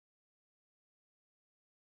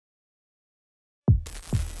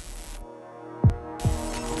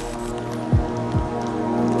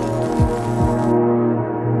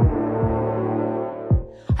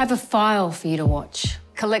have a file for you to watch.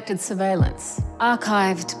 Collected surveillance.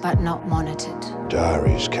 Archived but not monitored.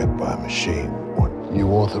 Diaries kept by a machine. What, you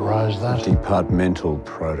authorised that? Departmental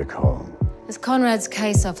protocol. As Conrad's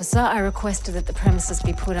case officer, I requested that the premises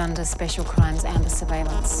be put under Special Crimes Amber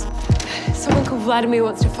surveillance. Someone called Vladimir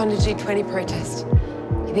wants to fund a G20 protest.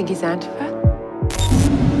 You think he's Antifa?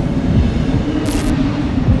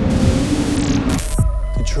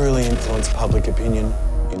 To truly influence public opinion,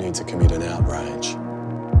 you need to commit an outrage.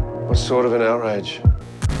 What sort of an outrage?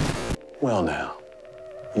 Well now,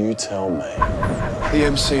 you tell me. The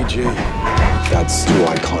MCG. That's too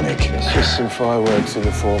iconic. It's just some fireworks in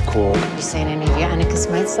the forecourt. Have you seen any of your anarchist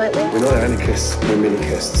mates lately? We're not anarchists, we're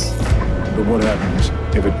minarchists. But what happens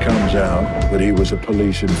if it comes out that he was a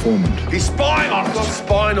police informant? He's spying on us! Not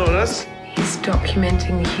spying on us! He's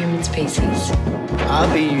documenting the human species.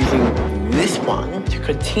 I'll be using this one to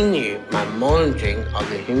continue my monitoring of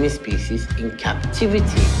the human species in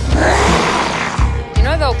captivity. You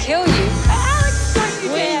know they'll kill you. Alex, don't you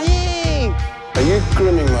dare! Are you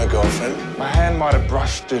grooming my girlfriend? My hand might have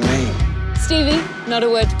brushed her knee. Stevie, not a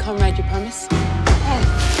word to Conrad, you promise?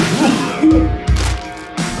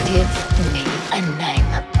 Give me